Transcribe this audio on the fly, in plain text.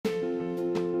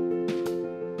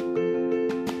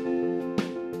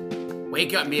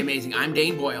Wake up and be amazing. I'm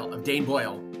Dane Boyle of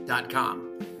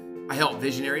DaneBoyle.com. I help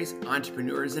visionaries,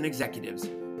 entrepreneurs, and executives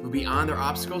move beyond their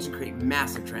obstacles and create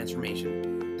massive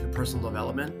transformation through personal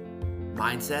development,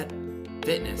 mindset,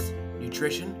 fitness,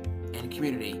 nutrition, and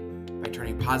community by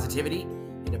turning positivity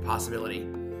into possibility.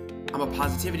 I'm a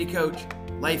positivity coach,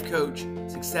 life coach,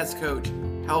 success coach,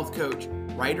 health coach,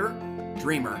 writer,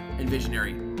 dreamer, and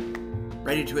visionary.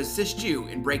 Ready to assist you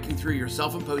in breaking through your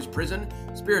self-imposed prison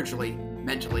spiritually,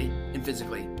 mentally, and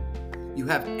physically. You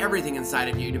have everything inside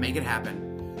of you to make it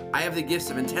happen. I have the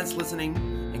gifts of intense listening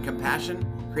and compassion,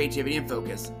 creativity, and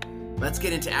focus. Let's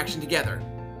get into action together.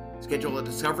 Schedule a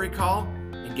discovery call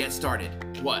and get started.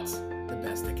 What's the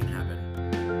best that can happen?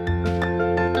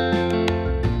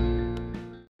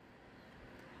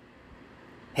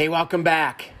 Hey, welcome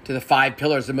back to the 5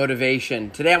 Pillars of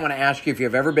Motivation. Today I want to ask you if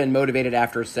you've ever been motivated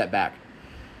after a setback.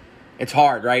 It's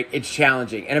hard, right? It's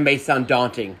challenging, and it may sound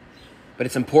daunting, but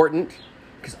it's important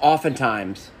because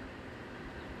oftentimes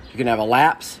you can have a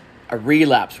lapse, a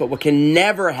relapse, but what can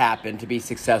never happen to be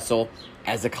successful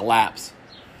as a collapse.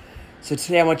 So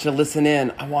today I want you to listen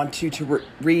in. I want you to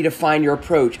redefine your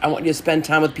approach. I want you to spend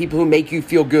time with people who make you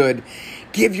feel good.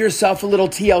 Give yourself a little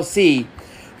TLC.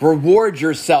 Reward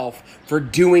yourself for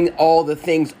doing all the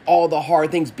things, all the hard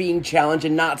things, being challenged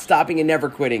and not stopping and never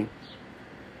quitting.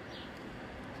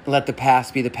 Let the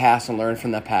past be the past and learn from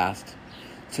the past.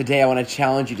 Today I want to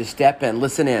challenge you to step in,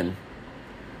 listen in,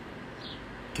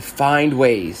 to find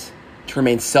ways to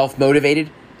remain self-motivated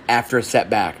after a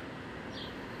setback.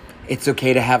 It's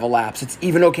okay to have a lapse. It's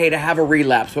even okay to have a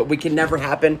relapse, but we can never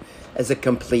happen as a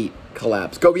complete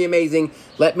collapse. Go be amazing.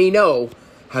 Let me know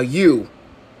how you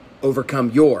overcome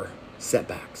your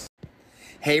setbacks.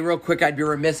 Hey, real quick, I'd be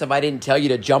remiss if I didn't tell you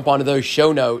to jump onto those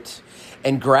show notes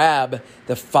and grab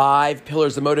the 5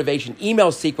 Pillars of Motivation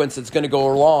email sequence that's going to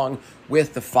go along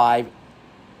with the 5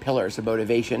 Pillars of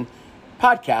Motivation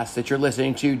podcast that you're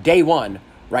listening to day one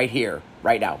right here,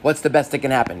 right now. What's the best that can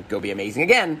happen? Go be amazing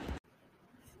again.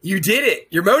 You did it.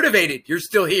 You're motivated. You're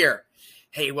still here.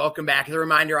 Hey, welcome back. As a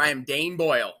reminder, I am Dane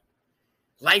Boyle,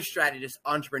 life strategist,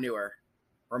 entrepreneur,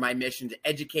 where my mission to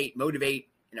educate, motivate,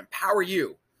 and empower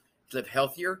you to live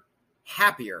healthier,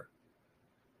 happier,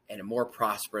 and a more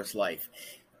prosperous life.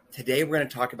 Today, we're going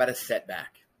to talk about a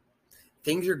setback.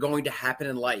 Things are going to happen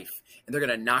in life, and they're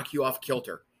going to knock you off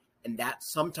kilter. And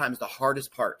that's sometimes the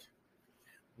hardest part.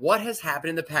 What has happened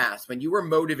in the past when you were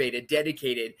motivated,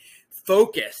 dedicated,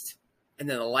 focused, and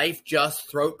then life just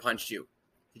throat punched you?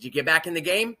 Did you get back in the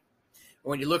game? Or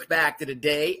when you look back, did a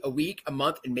day, a week, a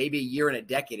month, and maybe a year and a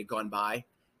decade have gone by,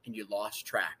 and you lost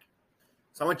track?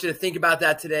 So I want you to think about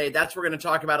that today. That's what we're going to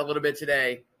talk about a little bit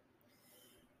today.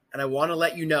 And I want to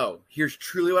let you know, here's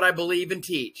truly what I believe and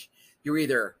teach. You're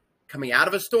either coming out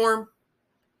of a storm,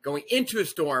 going into a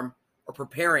storm, or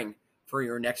preparing for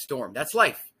your next storm. That's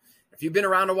life. If you've been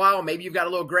around a while, maybe you've got a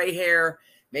little gray hair,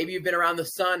 maybe you've been around the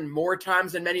sun more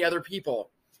times than many other people,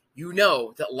 you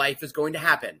know that life is going to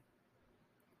happen. And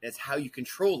it's how you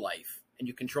control life, and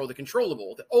you control the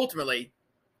controllable that ultimately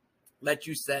let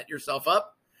you set yourself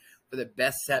up for the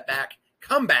best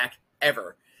comeback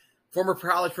ever. Former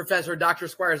college professor Dr.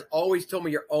 Squires always told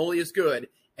me you're only as good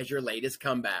as your latest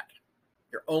comeback.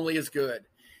 You're only as good.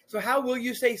 So how will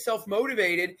you stay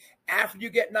self-motivated after you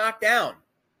get knocked down?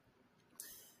 I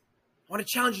want to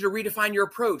challenge you to redefine your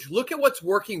approach. Look at what's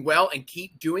working well and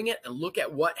keep doing it, and look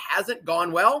at what hasn't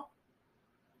gone well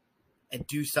and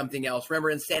do something else. Remember,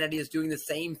 insanity is doing the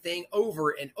same thing over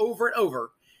and over and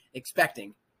over,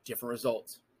 expecting different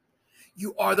results.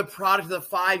 You are the product of the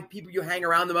 5 people you hang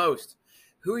around the most.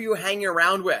 Who are you hanging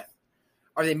around with?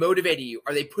 Are they motivating you?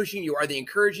 Are they pushing you? Are they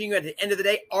encouraging you? At the end of the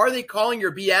day, are they calling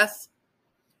your BS?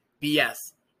 BS.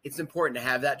 It's important to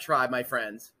have that tribe, my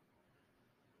friends.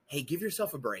 Hey, give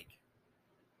yourself a break.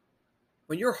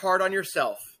 When you're hard on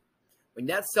yourself, when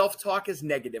that self-talk is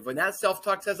negative, when that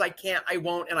self-talk says I can't, I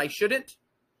won't, and I shouldn't,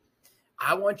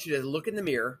 I want you to look in the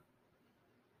mirror.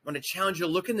 I want to challenge you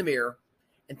to look in the mirror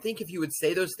and think if you would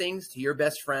say those things to your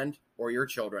best friend or your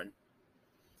children.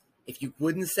 If you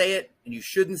wouldn't say it and you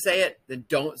shouldn't say it, then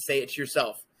don't say it to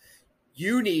yourself.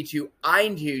 I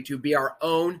need to be our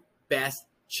own best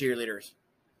cheerleaders.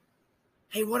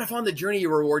 Hey, what if on the journey you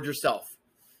reward yourself?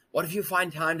 What if you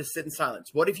find time to sit in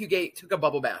silence? What if you took a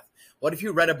bubble bath? What if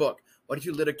you read a book? What if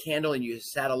you lit a candle and you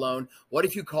sat alone? What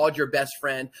if you called your best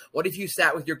friend? What if you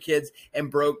sat with your kids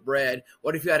and broke bread?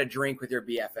 What if you had a drink with your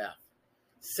BFF?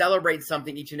 Celebrate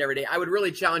something each and every day. I would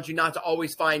really challenge you not to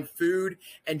always find food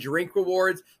and drink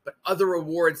rewards, but other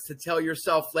rewards to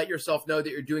let yourself know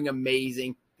that you're doing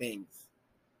amazing things.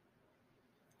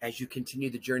 As you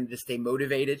continue the journey to stay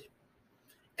motivated,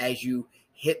 as you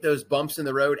hit those bumps in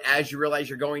the road as you realize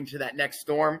you're going to that next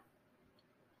storm,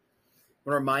 I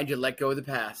want to remind you to let go of the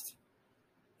past.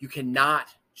 You cannot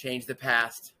change the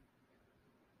past.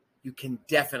 You can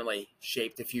definitely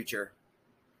shape the future.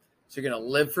 So you're going to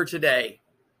live for today,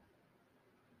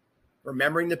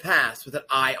 remembering the past with an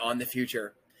eye on the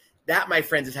future. That, my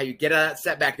friends, is how you get out of that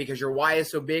setback, because your why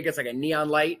is so big, it's like a neon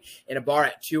light in a bar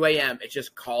at 2 a.m. It's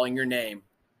just calling your name.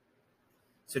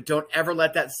 So don't ever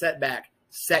let that setback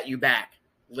set you back,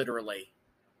 literally.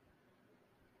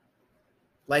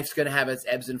 Life's going to have its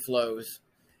ebbs and flows.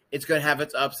 It's going to have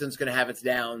its ups and it's going to have its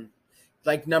downs.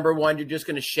 Like number one, you're just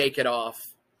going to shake it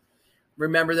off.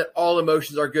 Remember that all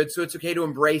emotions are good, so it's okay to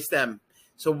embrace them.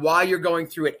 So while you're going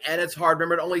through it, and it's hard,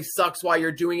 remember, it only sucks while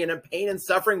you're doing it, and pain and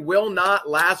suffering will not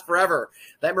last forever.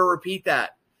 Let me repeat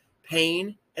that.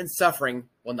 Pain and suffering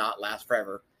will not last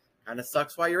forever. Kind of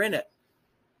sucks while you're in it.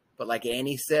 But like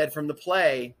Annie said from the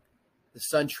play, the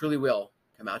sun truly will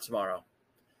come out tomorrow.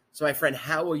 So my friend,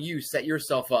 how will you set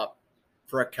yourself up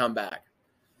for a comeback?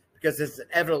 Because it's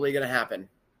inevitably going to happen.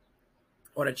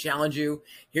 I want to challenge you.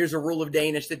 Here's a rule of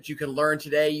Danish that you can learn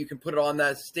today. You can put it on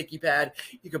that sticky pad.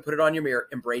 You can put it on your mirror.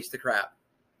 Embrace the crap.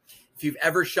 If you've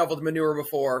ever shoveled manure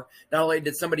before, not only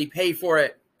did somebody pay for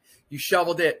it, you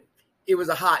shoveled it. It was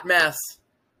a hot mess.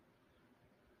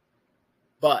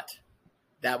 But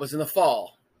that was in the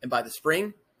fall. And by the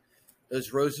spring,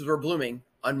 those roses were blooming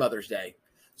on Mother's Day.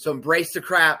 So embrace the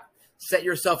crap. Set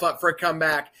yourself up for a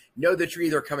comeback. Know that you're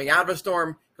either coming out of a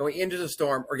storm, going into the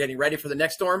storm, or getting ready for the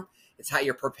next storm. It's how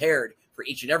you're prepared for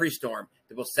each and every storm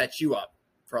that will set you up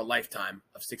for a lifetime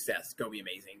of success. Go be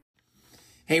amazing.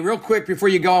 Hey, real quick before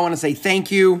you go, I want to say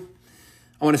thank you.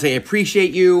 I want to say I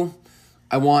appreciate you.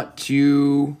 I want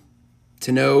you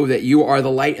to know that you are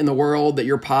the light in the world, that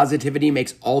your positivity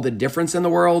makes all the difference in the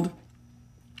world.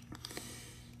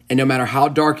 And no matter how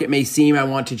dark it may seem, I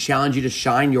want to challenge you to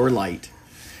shine your light.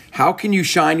 How can you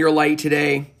shine your light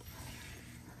today?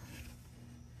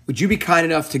 Would you be kind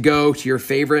enough to go to your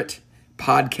favorite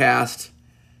podcast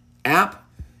app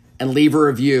and leave a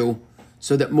review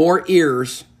so that more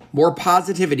ears, more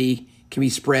positivity can be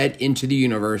spread into the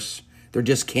universe? There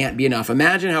just can't be enough.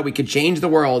 Imagine how we could change the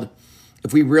world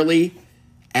if we really,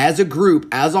 as a group,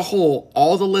 as a whole,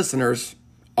 all the listeners,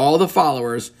 all the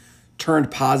followers,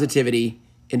 turned positivity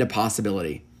into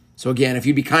possibility. So again, if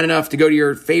you'd be kind enough to go to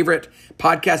your favorite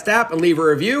podcast app and leave a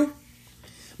review.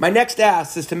 My next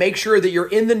ask is to make sure that you're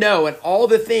in the know and all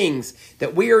the things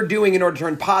that we are doing in order to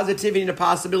turn positivity into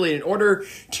possibility, in order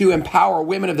to empower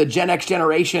women of the Gen X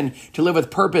generation to live with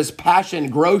purpose,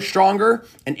 passion, grow stronger,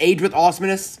 and age with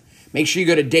awesomeness. Make sure you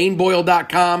go to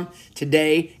daneboyle.com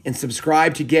today and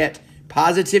subscribe to get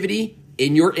positivity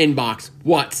in your inbox.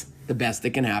 What's the best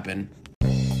that can happen?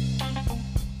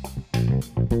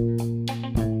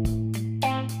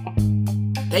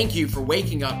 Thank you for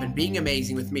waking up and being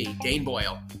amazing with me, Dane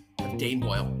Boyle, of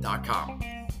daneboyle.com.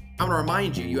 I want to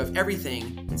remind you, you have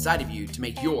everything inside of you to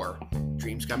make your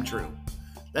dreams come true.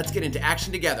 Let's get into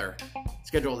action together.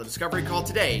 Schedule the discovery call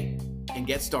today and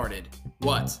get started.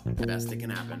 What's the best that can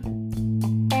happen?